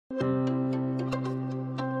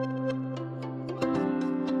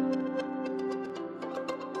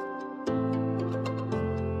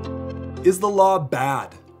Is the law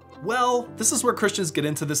bad? Well, this is where Christians get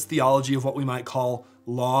into this theology of what we might call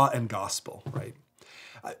law and gospel, right?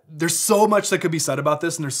 There's so much that could be said about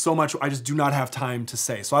this, and there's so much I just do not have time to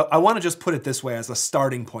say. So I want to just put it this way as a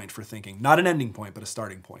starting point for thinking, not an ending point, but a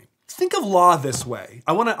starting point. Think of law this way.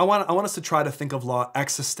 I want us to try to think of law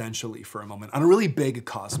existentially for a moment, on a really big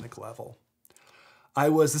cosmic level.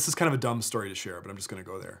 This is kind of a dumb story to share, but I'm just going to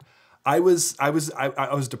go there. I was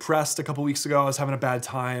depressed a couple weeks ago. I was having a bad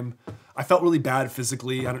time. I felt really bad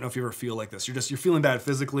physically. I don't know if you ever feel like this. You're feeling bad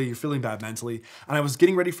physically, you're feeling bad mentally. And I was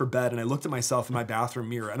getting ready for bed and I looked at myself in my bathroom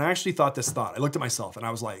mirror and I actually thought this thought. I looked at myself and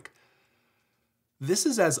I was like, this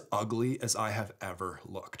is as ugly as I have ever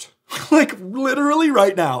looked. Like literally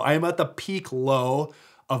right now, I am at the peak low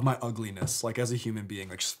of my ugliness, like as a human being,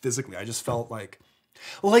 like just physically. I just felt like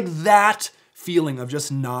that feeling of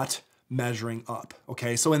just not measuring up,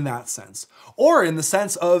 okay? So in that sense. Or in the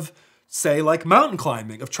sense of, say, like mountain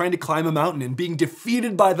climbing, of trying to climb a mountain and being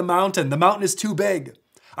defeated by the mountain. The mountain is too big.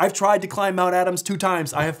 I've tried to climb Mount Adams 2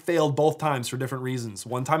 times. I have failed both times for different reasons.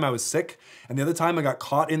 One time I was sick, and the other time I got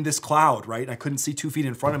caught in this cloud, right? And I couldn't see 2 feet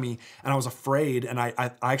in front of me, and I was afraid, and I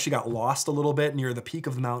actually got lost a little bit near the peak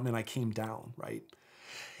of the mountain, and I came down, right?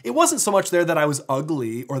 It wasn't so much there that I was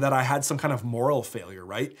ugly or that I had some kind of moral failure,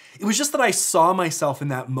 right? It was just that I saw myself in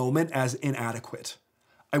that moment as inadequate.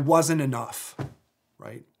 I wasn't enough,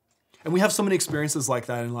 right? And we have so many experiences like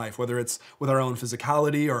that in life, whether it's with our own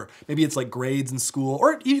physicality or maybe it's like grades in school,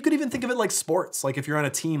 or you could even think of it like sports, like if you're on a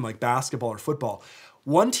team like basketball or football.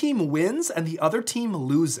 One team wins and the other team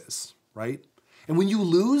loses, right? And when you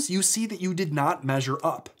lose, you see that you did not measure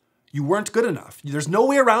up. You weren't good enough. There's no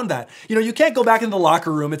way around that. You can't go back in the locker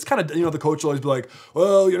room. It's kind of, the coach will always be like,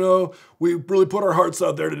 well, we really put our hearts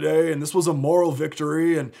out there today and this was a moral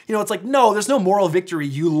victory. And, it's like, no, there's no moral victory.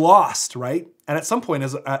 You lost, right? And at some point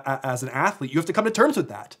as an athlete, you have to come to terms with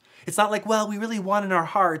that. It's not like, well, we really won in our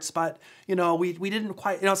hearts, but, we didn't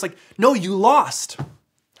quite, it's like, no, you lost.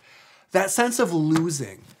 That sense of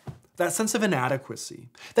losing, that sense of inadequacy,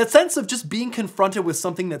 that sense of just being confronted with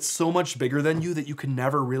something that's so much bigger than you that you can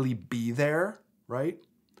never really be there, right?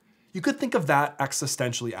 You could think of that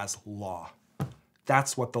existentially as law.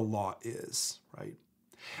 That's what the law is, right?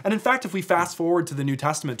 And in fact, if we fast forward to the New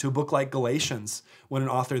Testament, to a book like Galatians, when an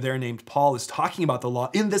author there named Paul is talking about the law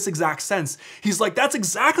in this exact sense, he's like, that's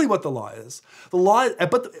exactly what the law is.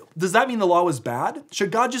 But does that mean the law was bad?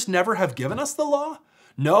 Should God just never have given us the law?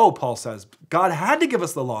 No, Paul says, God had to give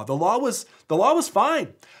us the law. The law was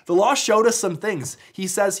fine. The law showed us some things. He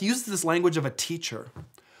uses this language of a teacher.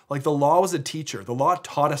 Like the law was a teacher. The law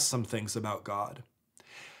taught us some things about God.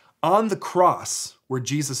 On the cross, where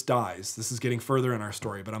Jesus dies, this is getting further in our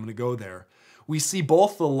story, but I'm going to go there. We see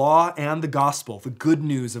both the law and the gospel, the good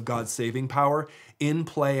news of God's saving power, in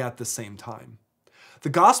play at the same time. The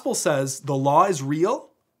gospel says the law is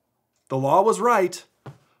real, the law was right,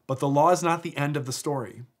 but the law is not the end of the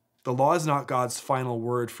story. The law is not God's final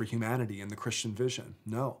word for humanity in the Christian vision.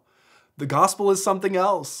 No. The gospel is something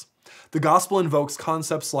else. The gospel invokes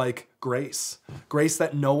concepts like grace, grace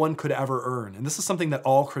that no one could ever earn. And this is something that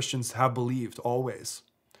all Christians have believed always.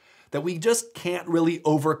 That we just can't really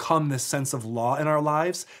overcome this sense of law in our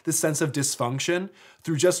lives, this sense of dysfunction,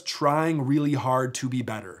 through just trying really hard to be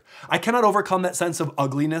better. I cannot overcome that sense of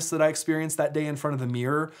ugliness that I experienced that day in front of the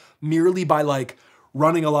mirror merely by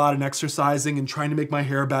running a lot and exercising and trying to make my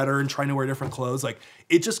hair better and trying to wear different clothes.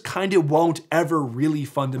 It just kind of won't ever really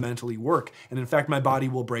fundamentally work. And in fact, my body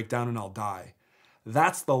will break down and I'll die.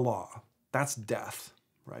 That's the law. That's death,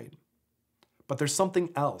 right? But there's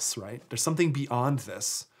something else, right? There's something beyond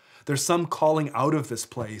this. There's some calling out of this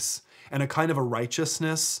place and a kind of a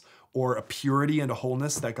righteousness or a purity and a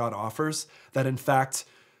wholeness that God offers that in fact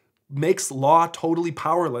makes law totally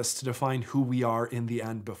powerless to define who we are in the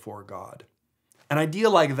end before God. An idea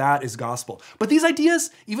like that is gospel. But these ideas,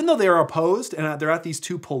 even though they are opposed and they're at these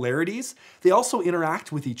two polarities, they also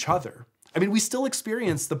interact with each other. I mean, we still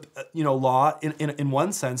experience the law in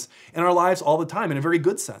one sense in our lives all the time, in a very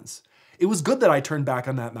good sense. It was good that I turned back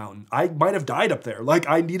on that mountain. I might have died up there.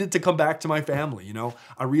 I needed to come back to my family,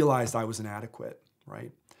 I realized I was inadequate,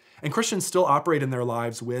 right? And Christians still operate in their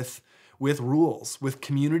lives with rules, with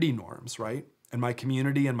community norms, right? And my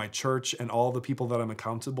community and my church and all the people that I'm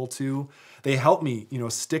accountable to, they help me,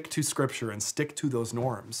 stick to scripture and stick to those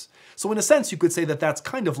norms. So in a sense, you could say that that's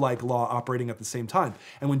kind of like law operating at the same time.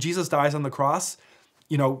 And when Jesus dies on the cross,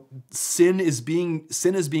 sin is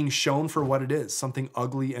being shown for what it is, something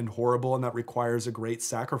ugly and horrible, and that requires a great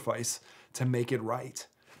sacrifice to make it right.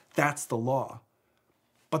 That's the law.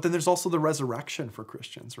 But then there's also the resurrection for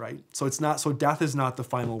Christians, right? So death is not the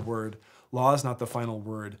final word. Law is not the final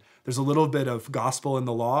word. There's a little bit of gospel in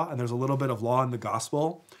the law, and there's a little bit of law in the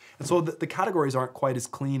gospel. And so the categories aren't quite as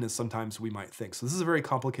clean as sometimes we might think. So this is a very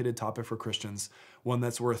complicated topic for Christians, one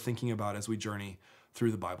that's worth thinking about as we journey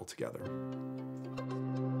through the Bible together.